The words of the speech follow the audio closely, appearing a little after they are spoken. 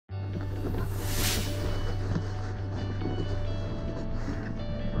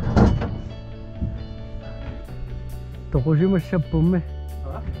Tokushima pumme.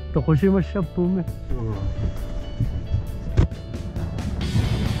 Tokushima pumme.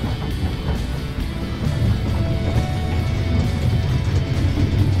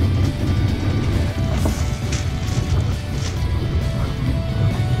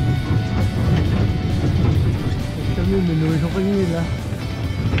 Kami menuju ke inilah.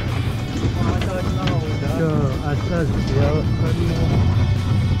 Ke atas ya.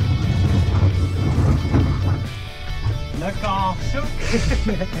 Lekker zoek.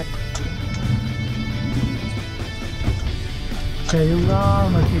 Saya juga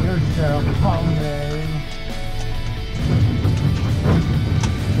masih kerja pandai.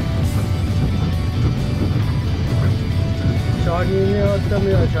 Saangiineq ottam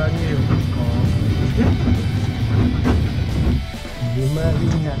ja Saangiineq.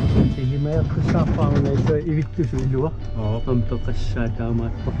 Lima kesapang itu itu sudah. Untuk kesadaran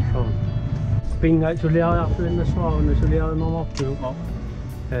person. Pingat sulia aku na suara na sulia nama tu.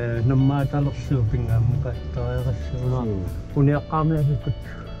 Nama talak su pingat muka tahu kesana. Punya kami ikut.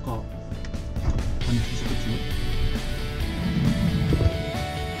 Kan bisa kecil.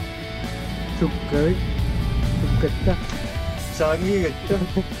 Cukai, cukai tak. Saangiineq tu.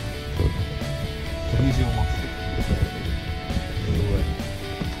 Ini sih maksud.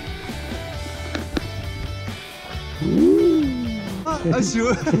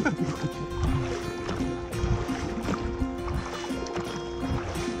 Asyik.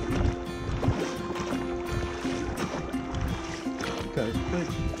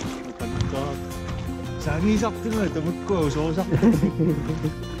 Saangiineq tengah terbuka sosak.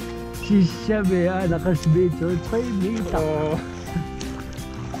 Sisa bea nakasbito tay mita.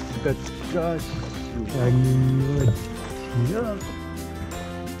 Kakas. Saangiineq. Ya.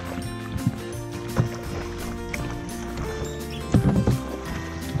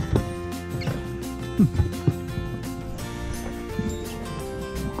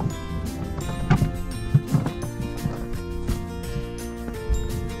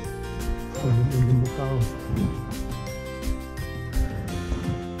 Ini muka.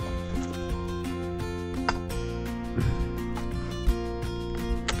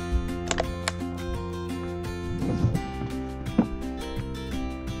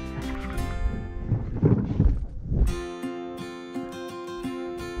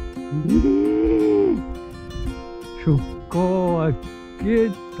 Syukur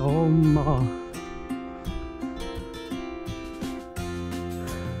kita mah.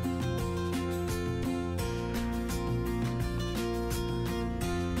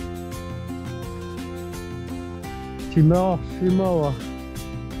 Simao.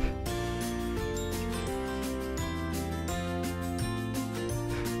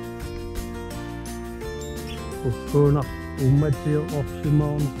 Kona umat dia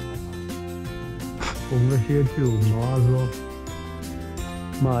optimal. Kung siya tu malo,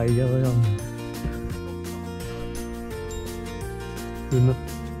 maya yang. Kena.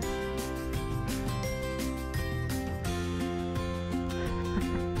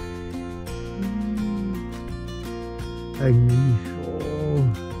 Anisho.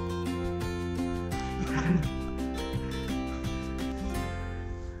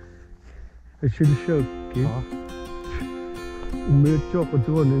 Actually, okay. Umurtyo ako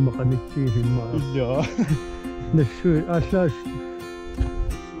doon ay makanikihin mo. Ja. Nasur, asas.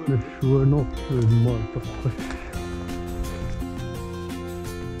 Nasur no mo tapos.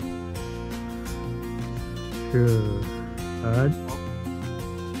 Sure. At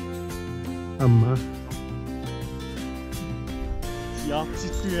ama. Ja,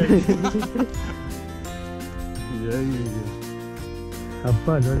 situé. Ja.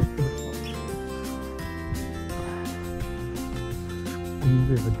 Apa dah?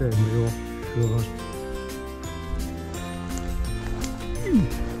 Ini ada没有说。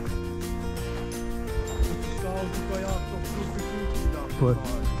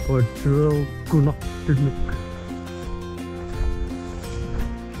Betul kunak teknik.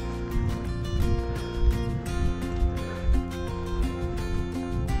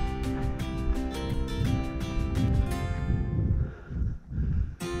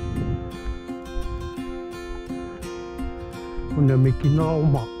 Udah bikin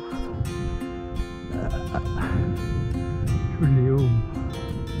nama. Sulium.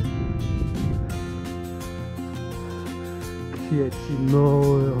 Sietino.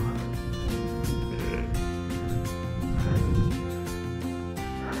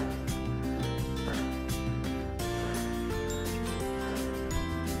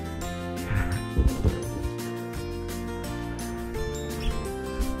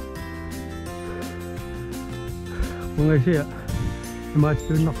 Mga siya.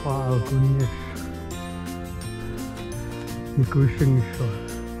 Matu na pa ako niya. Nikushingso.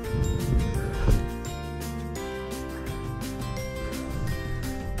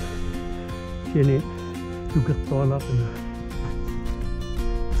 Sini juga tolak na.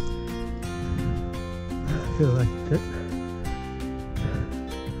 Right.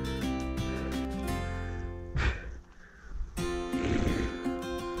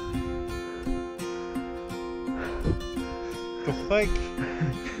 Toch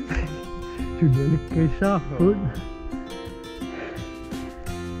Sudah lekai sahut.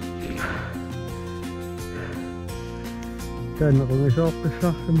 Dan ako ngasok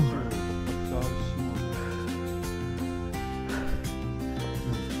sa semua.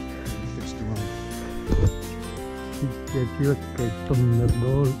 Jadi kayak bener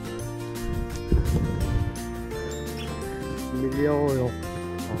dol. Miljoner.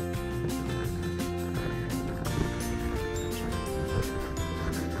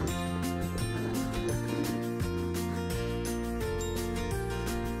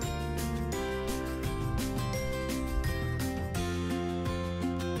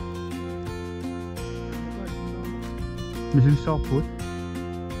 Misschien sapot.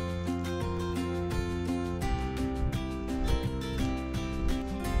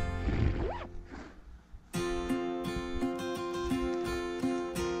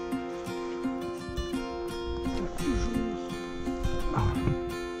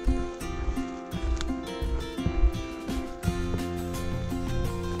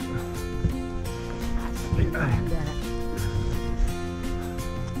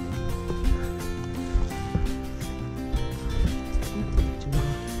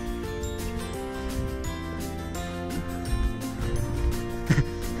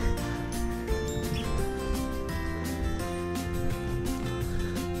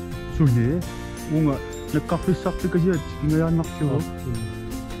 Sulit, bunga nakapis sakti kasi at ngayon nakyo.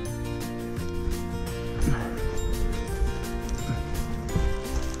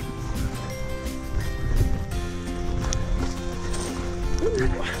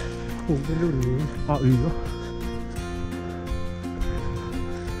 Oh, belum ni. Ah, iya.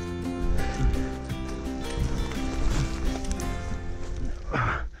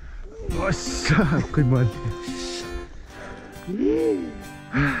 Wasa, kaiman.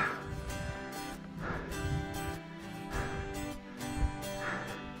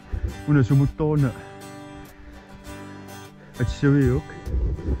 Una sumutona at siyok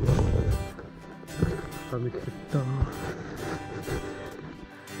kami kita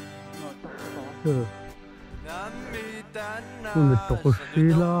una toko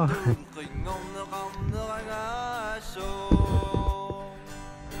sila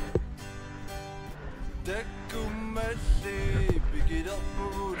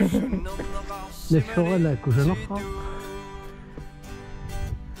نشتغل كوشا نخا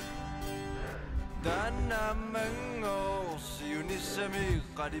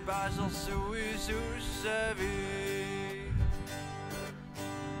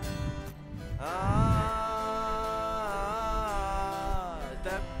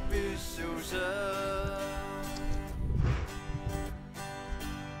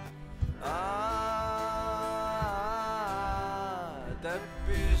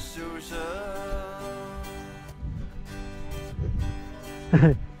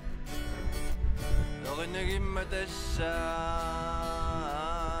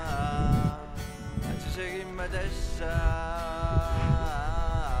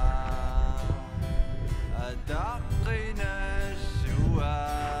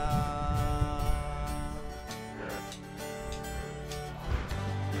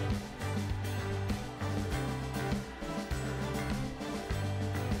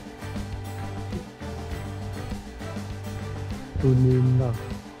tunin na.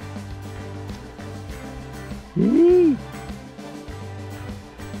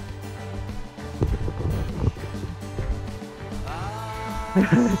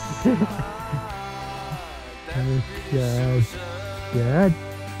 Dad.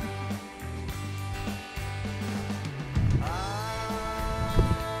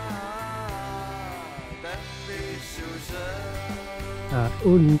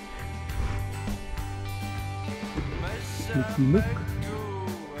 Un Saangiineq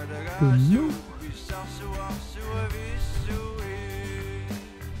tunnu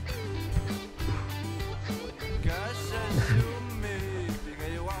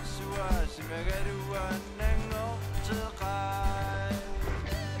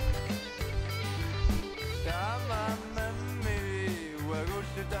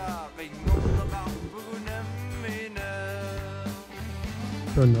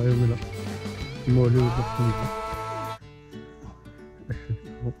Dann ayımla molu bakıyor.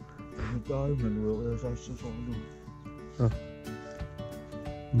 Cái mình vừa ra sao xong luôn. Mau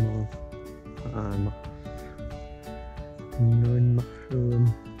anak nun maksud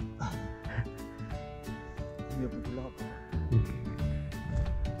Dia betul apa?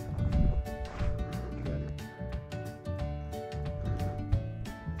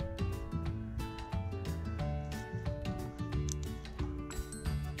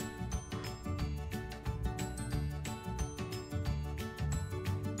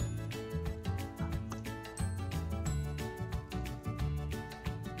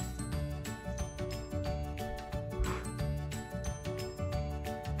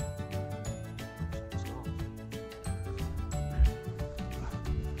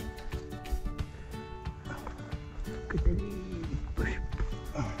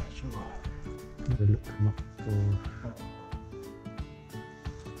 dulu waktu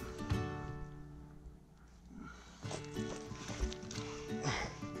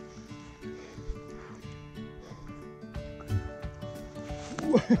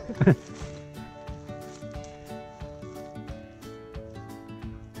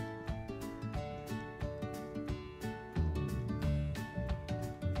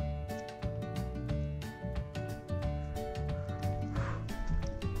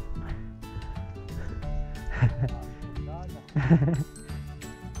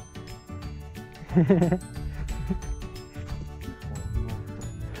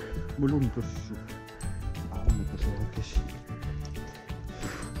Belum tersu. Aku tak salah kes.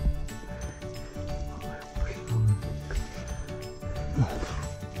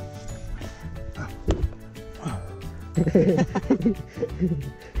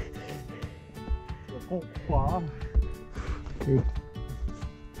 Apa?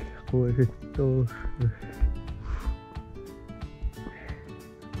 Aku itu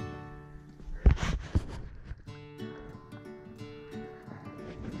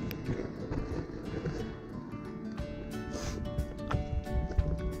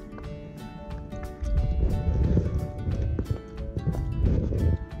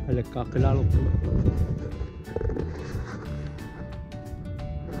ada kakilala ko